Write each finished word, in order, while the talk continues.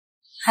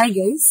Hi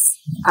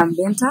guys, I'm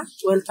Benta.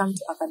 Welcome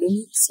to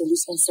Academic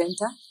Solution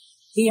Center.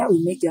 Here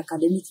we make the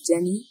academic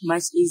journey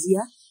much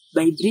easier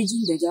by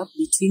bridging the gap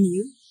between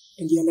you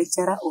and your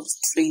lecturer or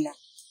trainer.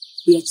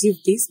 We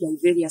achieve this by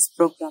various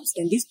programs,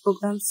 and these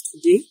programs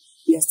today,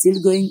 we are still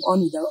going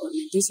on with our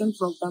orientation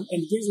program,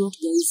 and guess what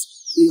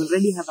guys, we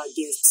already have a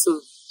guest.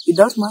 So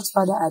without much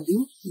further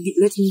ado,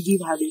 let me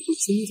give her the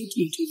opportunity to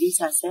introduce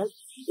herself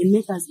and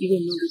make us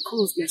even know the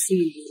course that she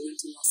will be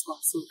orienting us on.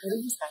 So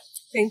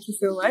thank you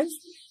so much.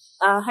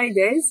 Hi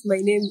guys, my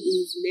name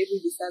is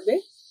Mary Dusabe.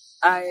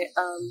 I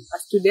am a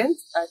student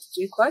at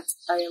JQuat.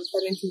 I am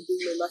currently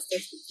doing my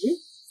master's degree.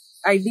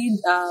 I did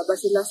a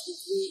bachelor's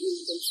degree in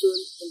control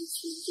and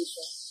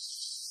instrumentation.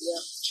 Yeah.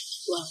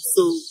 Wow.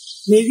 So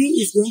Mary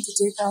is going to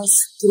take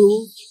us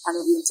through an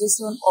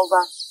orientation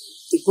over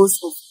the course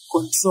of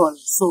control.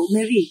 So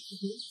Mary,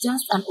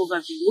 just an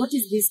overview. What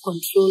is this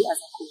control as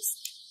a course?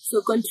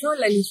 So control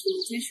and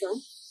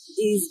instrumentation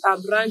is a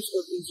branch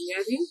of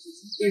engineering.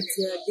 It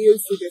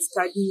deals with the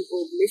study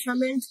of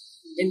measurement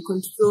and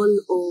control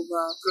of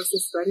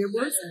process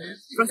variables.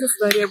 Process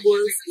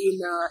variables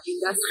in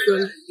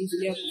industrial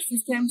engineering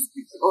systems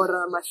or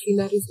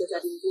machineries that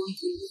are involved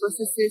in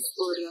processes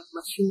or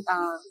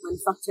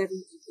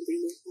manufacturing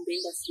in the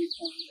industry.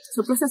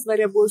 So process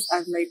variables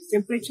are like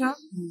temperature,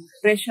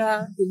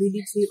 pressure,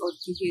 humidity, or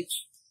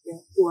pH. Yeah.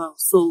 Wow.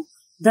 So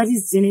that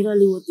is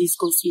generally what this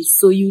course is.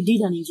 So you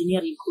did an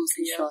engineering course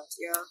in short.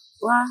 Yeah.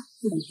 Wow,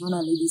 I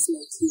want ladies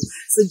like you.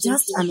 So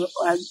just an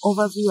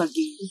overview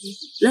again.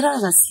 Let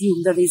us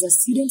assume that there is a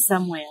student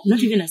somewhere,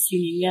 not even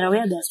assuming, we are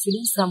aware there are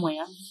students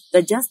somewhere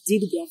that just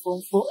did their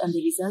Form 4 and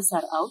the results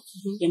are out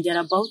and they are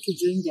about to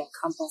join their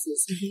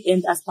campuses.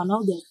 And as per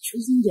now, they are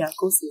choosing their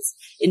courses.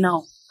 And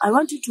now, I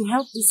want you to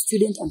help this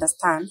student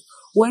understand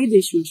why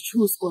they should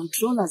choose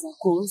control as a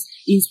course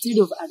instead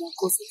of other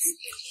courses.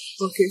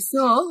 Okay,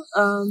 so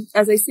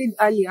as I said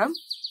earlier,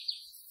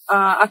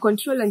 a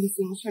control and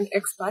instrumentation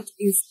expert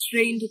is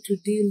trained to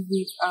deal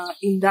with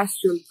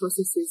industrial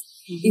processes.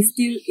 He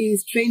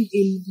is trained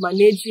in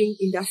managing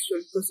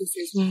industrial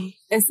processes.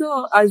 And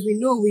so, as we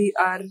know, we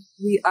are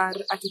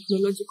a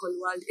technological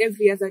world.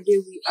 Every other day,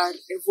 we are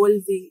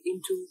evolving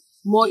into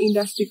more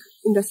industries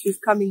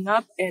coming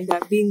up and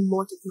being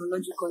more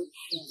technological.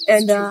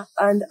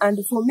 And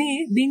for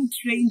me, being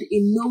trained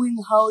in knowing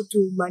how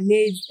to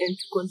manage and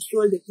to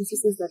control the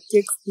processes that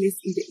takes place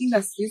in the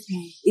industries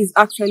is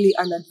actually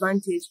an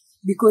advantage,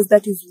 because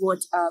that is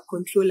what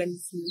control and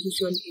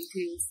instrumentation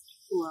entails.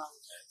 Wow.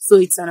 So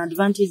it's an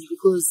advantage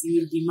because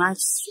you will be much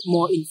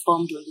more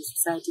informed on the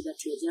society that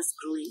you are just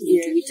growing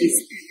into, which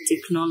is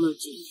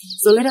technology.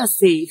 So let us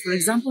say, for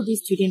example,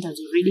 this student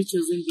has already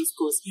chosen this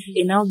course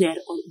and now they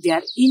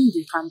are in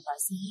the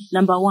campus.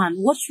 Number one,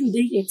 what should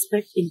they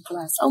expect in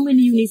class? How many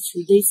units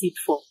should they sit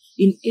for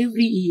in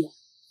every year?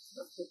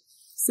 Okay.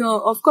 So,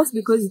 of course,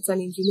 because it's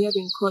an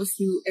engineering course,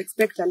 you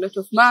expect a lot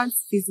of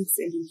maths, physics,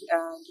 and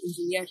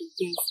engineering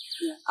things,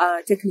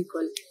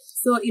 technical.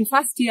 So, in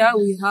first year,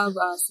 we have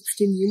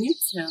 16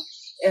 units,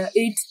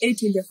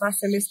 8 in the first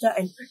semester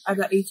and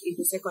other 8 in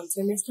the second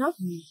semester.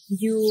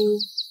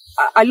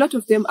 A lot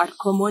of them are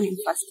common in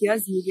first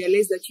years. You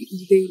realize that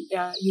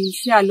you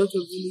share a lot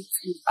of units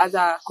with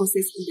other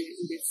courses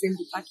in the same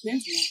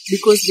department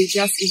because they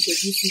just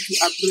introduce you to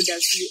a broader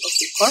view of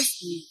the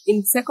course.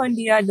 In second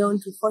year down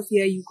to fourth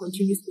year, you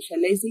continue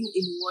specializing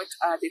in what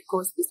the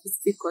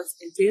specific course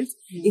entails.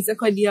 In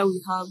second year,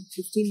 we have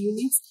 15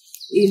 units.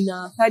 In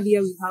third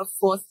year, we have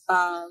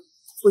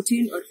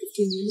 14 or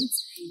 15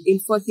 units. In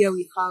fourth year,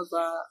 we have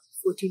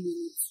 14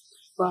 units.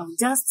 Wow,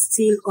 just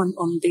still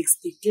on the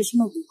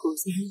expectation of the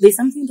course. There's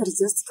something that is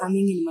just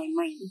coming in my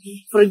mind.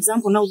 For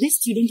example, now this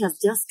student has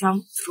just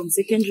come from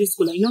secondary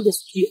school. I know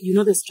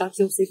the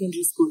structure of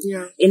secondary school.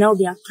 And now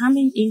they are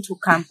coming into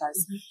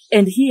campus.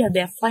 And here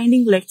they are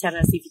finding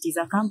lecturers. If it is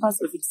a campus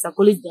or if it's a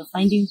college, they are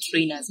finding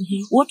trainers.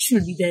 What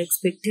should be their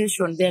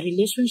expectation, their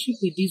relationship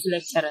with these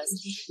lecturers?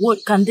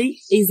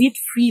 Is it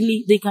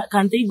freely?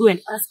 Can they go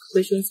and ask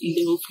questions in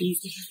the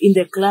office, in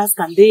the class?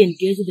 Can they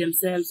engage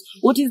themselves?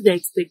 What is the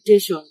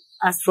expectation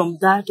as from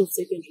that of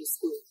secondary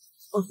school?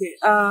 Okay.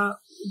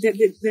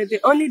 The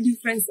only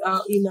difference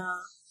in a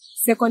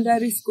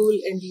secondary school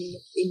and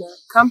in a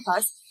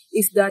campus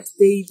is that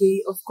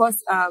they of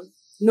course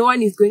no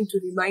one is going to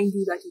remind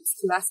you that it's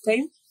class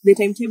time. The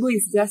timetable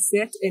is just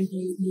set, and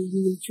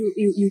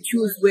you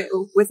choose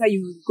whether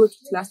you will go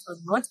to class or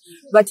not.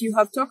 But you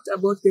have talked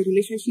about the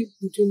relationship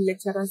between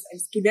lecturers and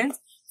students.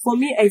 For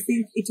me, I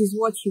think it is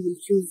what you will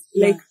choose.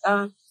 Like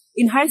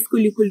in high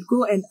school, you could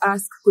go and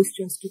ask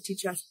questions to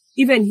teachers.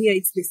 Even here,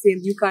 it's the same.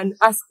 You can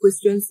ask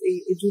questions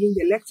during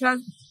the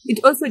lectures.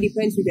 It also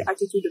depends with the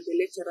attitude of the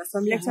lecturer.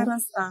 Some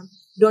lecturers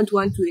don't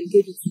want to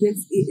engage with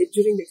students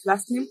during the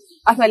class time.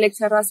 Other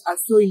lecturers are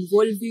so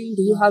involving.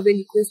 Do you have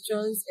any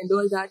questions and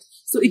all that?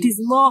 So it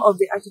is more of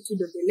the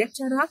attitude of the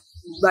lecturer,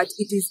 but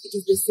it is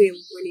the same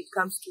when it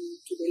comes to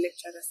the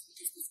lecturers.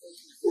 It is the same.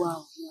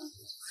 Wow.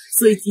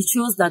 So it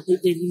shows that the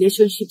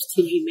relationship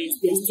still remains.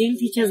 They are still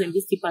teachers and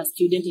these people are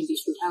students, and they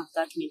should have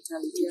that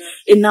mentality.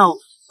 And now,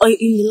 or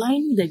in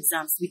line with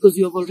exams, because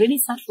you have already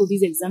sat for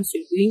these exams,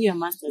 you're doing your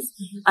masters.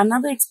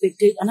 Another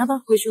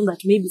question that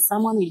maybe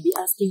someone will be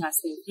asking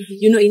herself,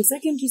 in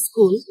secondary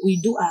school, we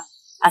do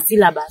a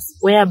syllabus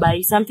whereby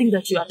something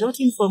that you are taught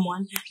in Form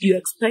 1, you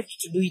expect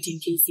to do it in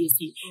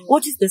KCSE.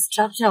 What is the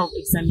structure of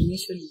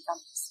examination in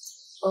Cumpus?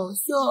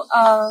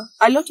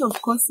 A lot of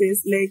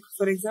courses, like,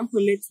 for example,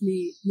 let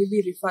me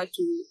maybe refer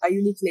to a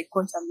unit like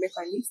quantum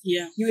mechanics.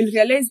 Yeah. You will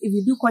realize if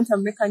you do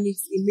quantum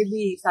mechanics in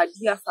maybe third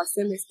year, first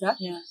semester,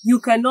 you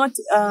cannot,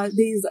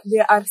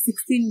 there are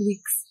 16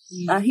 weeks.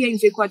 Here in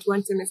JKUAT,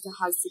 one semester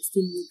has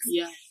 16 weeks.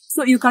 Yeah.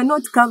 So you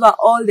cannot cover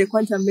all the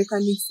quantum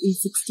mechanics in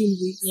 16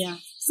 weeks. Yeah.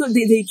 So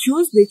they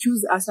choose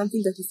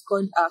something that is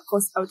called a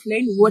course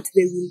outline, what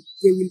they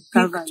will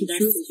cover to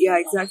choose. Yeah,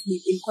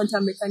 exactly. In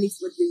quantum mechanics,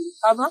 what they will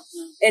cover.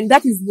 And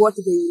that is what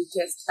they will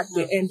test at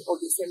the end of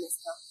the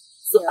semester.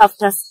 So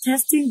after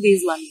testing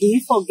this one, do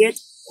we forget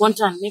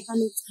quantum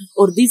mechanics,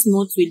 or these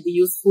notes will be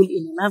useful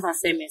in another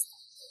semester?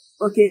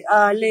 Okay,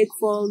 like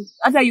for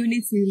other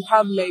units, you will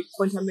have like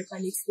quantum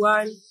mechanics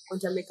 1,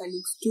 quantum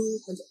mechanics 2,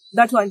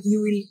 that one you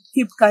will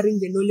keep carrying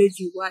the knowledge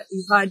you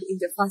had in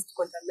the first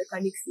quantum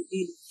mechanics you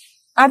did.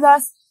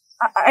 Others,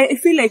 I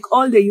feel like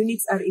all the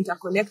units are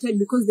interconnected,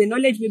 because the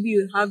knowledge maybe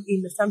you have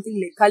in something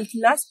like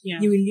calculus,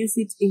 you will use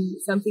it in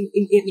something,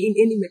 in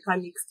any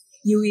mechanics.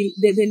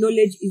 The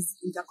knowledge is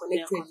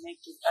interconnected.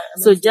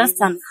 So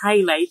just an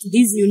highlight,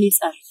 these units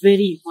are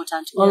very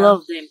important, all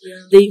of them.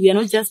 We are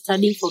not just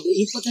studying for the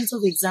importance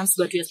of exams,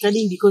 but we are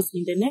studying because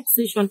in the next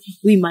session,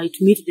 we might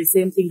meet the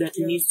same thing that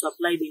we need to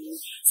apply the new.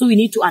 So we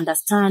need to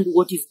understand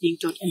what is being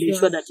taught and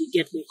ensure that we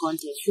get the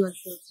content.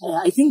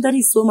 I think that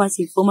is so much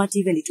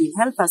informative, and it will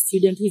help a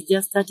student who is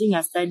just starting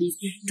her studies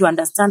to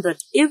understand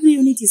that every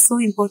unit is so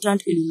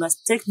important, and we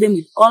must take them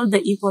with all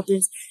the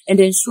importance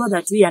and ensure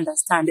that we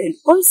understand. And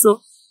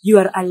also, you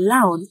are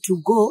allowed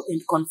to go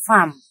and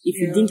confirm if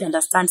you didn't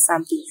understand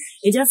something.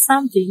 It's just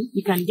something,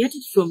 we can get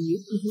it from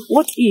you.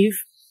 What if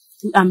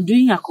I'm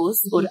doing a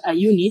course or a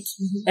unit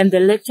and the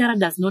lecturer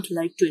does not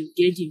like to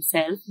engage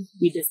himself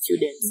with the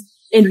students,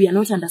 and we are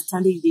not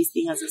understanding this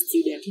thing as a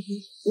student?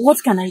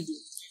 What can I do?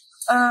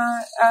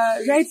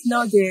 Right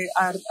now there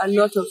are a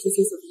lot of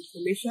sources of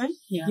information.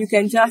 You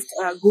can just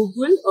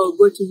Google or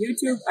go to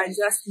YouTube and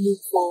just look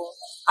for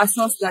a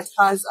source that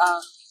has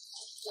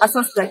a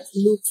source that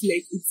looks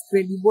like it's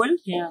credible,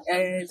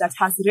 that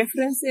has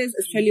references,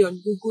 especially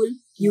on Google.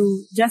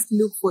 You just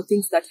look for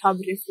things that have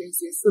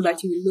references so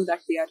that you will know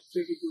that they are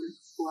credible.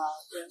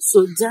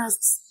 So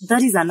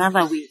that is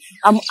another way.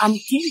 I'm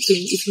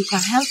thinking if you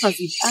can help us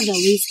with other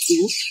ways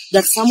too,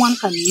 that someone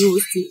can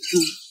use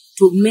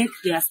to make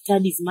their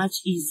studies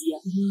much easier.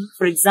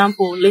 For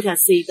example, let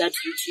us say that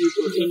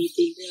YouTube or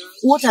anything.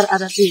 What are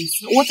other things?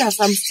 What are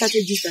some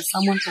strategies that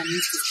someone can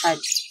use to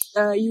study?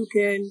 You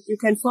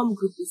can form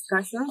group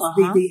discussions.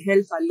 They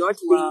help a lot.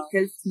 They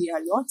helped me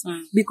a lot,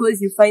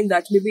 because you find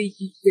that maybe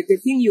the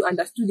thing you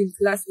understood in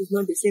class is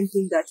not the same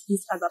thing that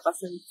this other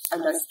person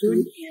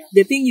understood.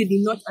 The thing you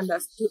did not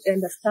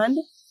understand,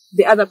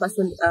 the other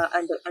person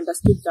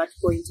understood that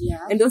point.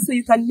 And also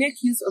you can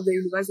make use of the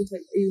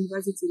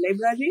university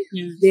library.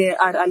 There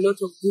are a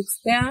lot of books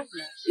there.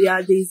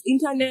 There is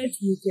internet.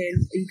 You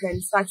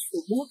can search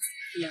for books.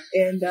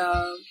 And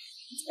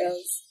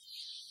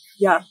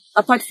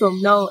apart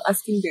from now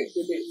asking the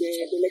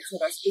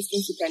lecturers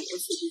questions, you can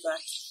also do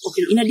that.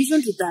 Okay, in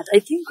addition to that, I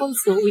think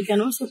also we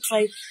can also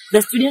try,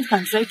 the student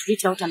can try to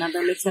reach out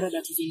another lecturer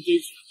that is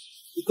engaged.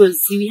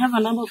 Because we have a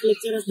number of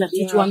lecturers that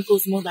teach one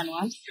course more than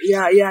one. We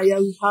have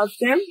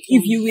them.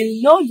 If you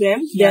will know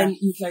them, then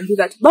you can do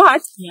that.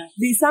 But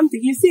there's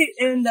something, you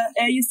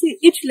see,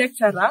 each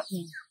lecturer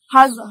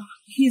has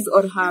his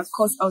or her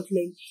course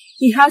outline.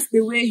 He has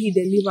the way he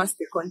delivers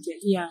the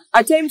content.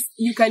 At times,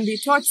 you can be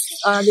taught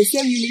the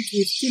same unit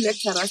with 2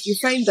 lecturers. You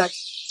find that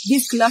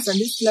this class and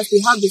this class,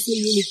 they have the same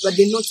unit, but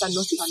the notes are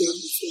not the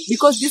same.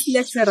 Because this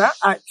lecturer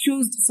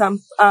chose some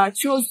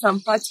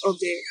parts of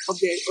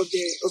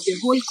the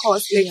whole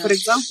course. Like, for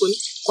example,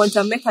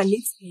 quantum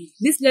mechanics.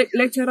 This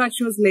lecturer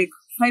chose like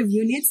 5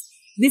 units.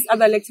 This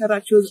other lecturer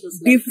chose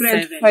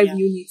different 5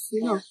 units.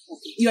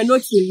 Your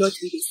notes will not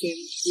be the same.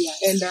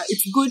 And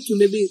it's good to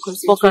maybe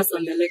focus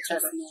on the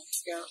lecturer.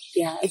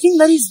 I think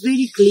that is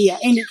very clear.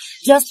 And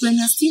just when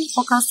you're still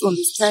focused on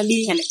the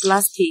study and the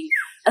class thing,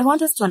 I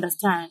want us to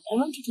understand. I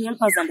want you to help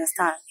us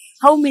understand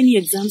how many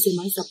exams am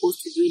I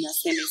supposed to do in a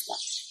semester?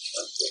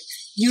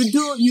 You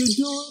do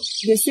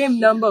the same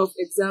number of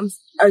exams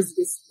as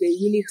the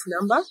unit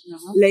number.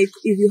 Like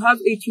if you have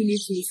 8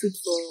 units, you sit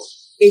for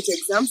 8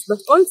 exams. But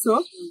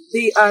also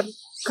they are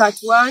Cut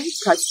 1,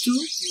 Cut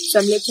 2.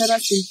 Some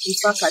lecturers will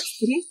prefer Cut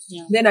 3.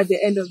 Then at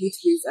the end of it,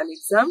 there is an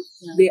exam.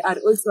 There are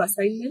also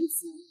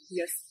assignments.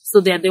 So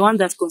they are the ones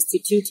that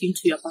constitute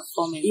into your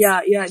performance.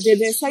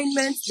 The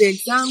assignments, the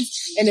exams,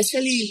 and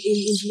especially in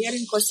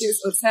engineering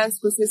courses or science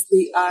courses,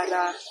 they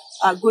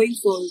are going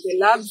for the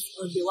labs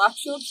or the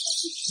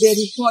workshops. The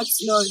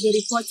reports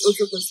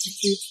also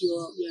constitute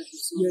your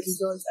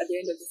results at the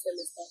end of the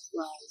semester.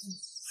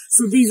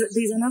 So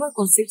there's another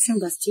conception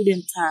that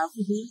students have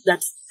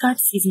that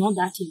cuts is not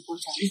that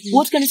important.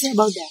 What can you say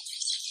about that?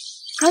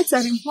 Cuts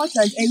are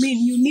important. I mean,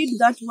 you need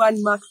that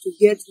 1 mark to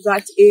get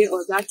that A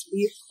or that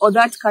B or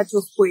that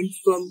cut-off point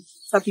from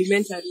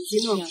supplementaries,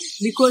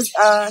 because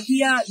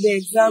here the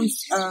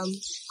exams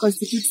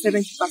constitute 70%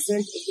 of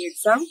the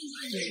exam.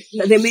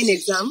 The main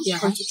exam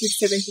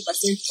constitutes 70%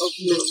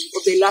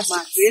 of the last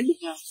grade.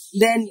 Yeah.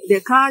 Then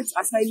the cards,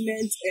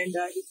 assignments, and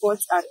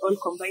reports are all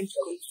combined to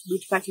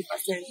contribute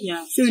 30%.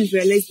 Yeah. So you'll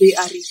realize they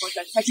are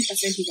important. 30%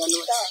 is a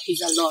lot.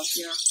 Is a lot.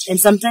 Yeah. And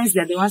sometimes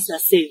they're the ones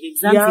that say the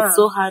exams is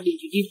so hard and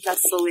you did that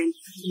so well,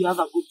 you have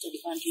a good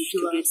advantage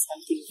to get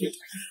something better.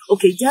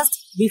 Okay,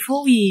 just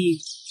before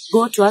we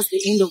go towards the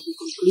end of the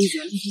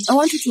conclusion, I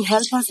want you to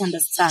help us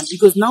understand,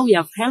 because now we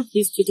have helped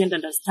this student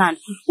understand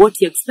what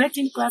you expect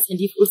in class and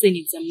if also in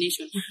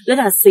examination. Let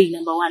us say,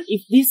 number one,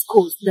 if this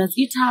course, does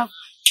it have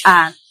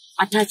an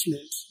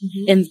attachment?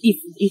 And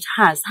if it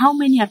has, how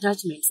many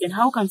attachments and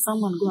how can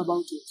someone go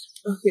about it?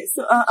 Okay,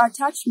 so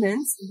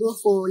attachments go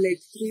for like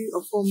 3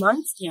 or 4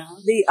 months. Yeah.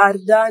 They are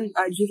done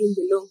during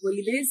the long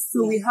holidays.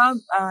 So we have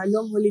a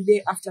long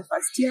holiday after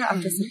first year,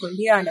 after second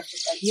year, and after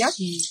third year.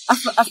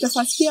 After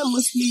first year,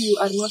 mostly you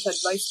are not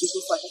advised to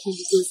go for attachment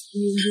because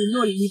you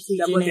know little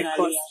about the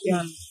course.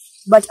 Yeah.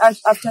 But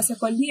after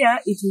second year,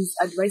 it is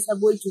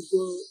advisable to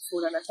go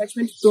for an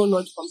attachment, though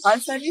not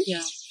compulsory.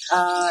 Yeah.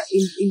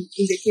 In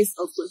the case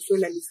of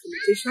control and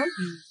instrumentation.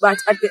 But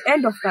at the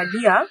end of third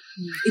year,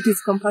 it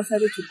is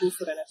compulsory to go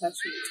for an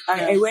attachment.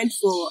 I went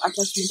for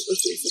attachment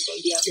also in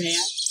second year.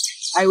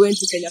 Yeah. I went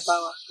to Kenya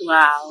Power.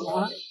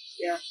 Wow.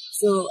 Yeah.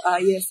 So,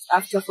 yes,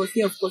 after fourth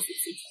year, of course,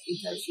 it's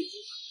internship.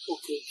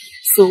 Okay.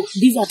 So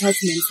these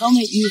attachments, how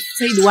many? You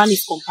said one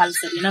is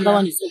compulsory, another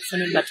one is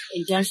optional, but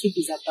internship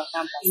is after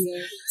campus.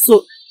 Yeah.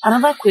 So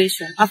another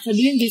question: after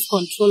doing this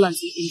control and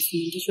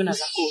instrumentation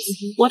as a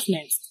course, what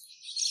next?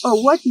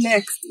 Oh, what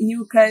next?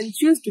 You can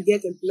choose to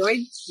get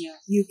employed. Yeah.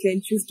 You can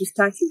choose to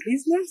start your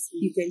business.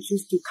 You can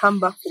choose to come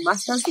back for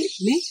masters like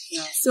me.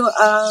 Yeah. So,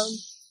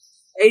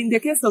 in the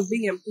case of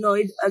being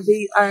employed,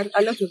 there are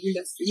a lot of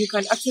industries. You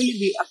can actually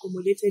be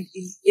accommodated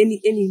in any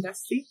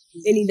industry.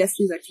 Any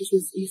industry that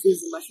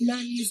uses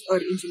machineries or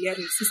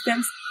engineering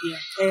systems.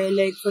 Yeah.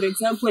 Like, for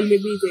example,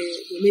 maybe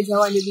the major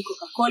one, maybe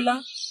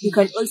Coca-Cola. You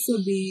can also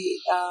be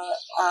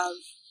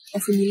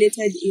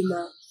assimilated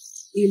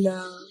in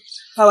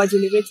power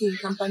generating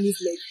companies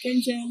like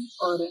Kengen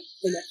or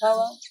Kenya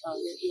Power.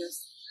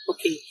 Yes.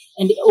 Okay.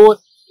 And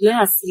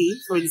let us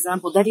see, for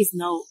example, that is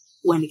now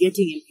when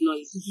getting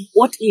employed.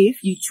 What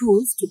if you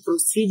choose to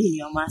proceed in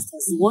your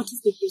master's? What is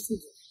the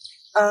procedure?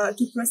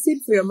 To proceed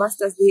for your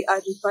master's, there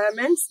are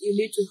requirements. You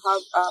need to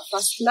have a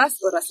first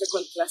class or a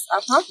second class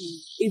upper.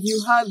 If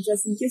you have,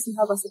 just in case you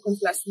have a second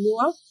class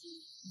lower,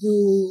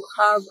 you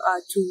have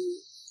to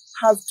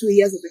have 2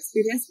 years of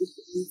experience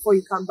before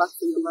you come back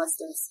to your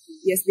master's.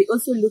 Yes, they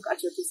also look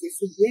at your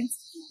KCSE grades.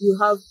 You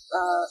have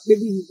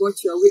maybe you got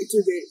your way to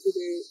the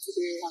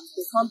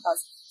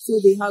campus, so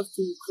they have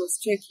to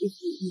cross-check if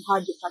you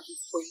had the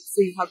cut-off point.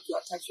 So you have to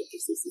attach your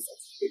KCSE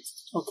certificate.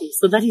 Okay,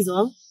 so that is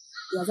all.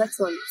 Yeah,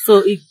 that's all.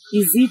 So is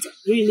it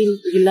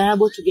really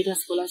reliable to get a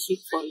scholarship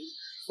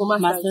for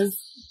masters?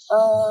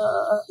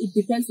 It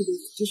depends on the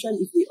institution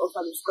if they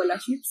offer the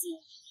scholarships.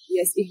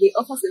 Yes, if they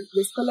offer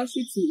the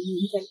scholarships,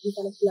 you can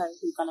apply.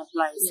 You can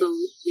apply. Yeah. So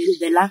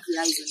the luck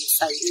lies on your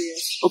side.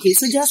 Yes. Okay,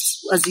 so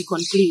just as we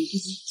conclude,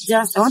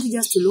 I want you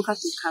just to look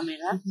at the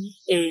camera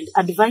and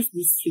advise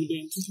these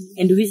students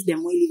and wish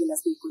them well even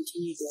as they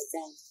continue their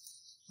journey.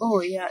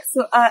 Oh yeah.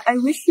 So I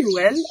wish you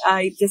well.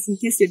 Just in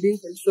case you're doing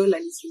control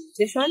and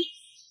instrumentation,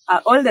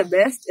 all the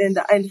best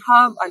and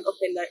have an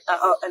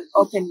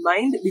open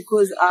mind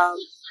because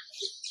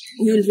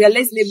you'll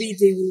realize maybe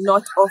they will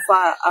not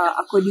offer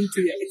according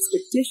to your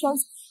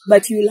expectations,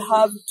 but you'll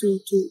have to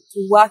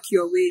work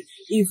your way.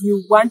 If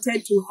you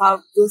wanted to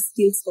have those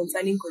skills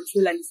concerning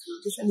control and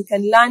instrumentation, you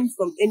can learn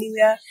from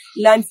anywhere,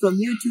 learn from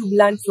YouTube,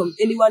 learn from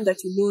anyone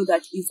that you know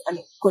that is a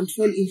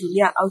control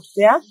engineer out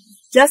there.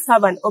 Just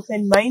have an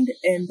open mind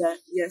and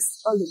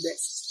yes, all the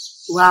best.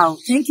 Wow.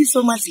 Thank you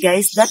so much,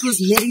 guys. That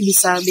was Mary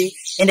Dusabe,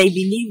 and I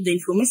believe the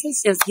information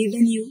she has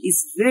given you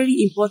is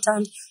very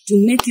important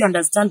to make you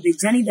understand the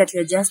journey that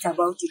you are just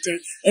about to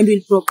take and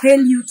will propel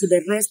you to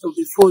the rest of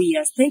the 4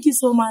 years. Thank you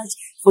so much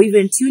for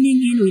even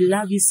tuning in. We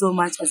love you so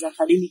much as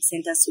Academic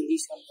Center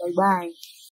Solution. Bye-bye.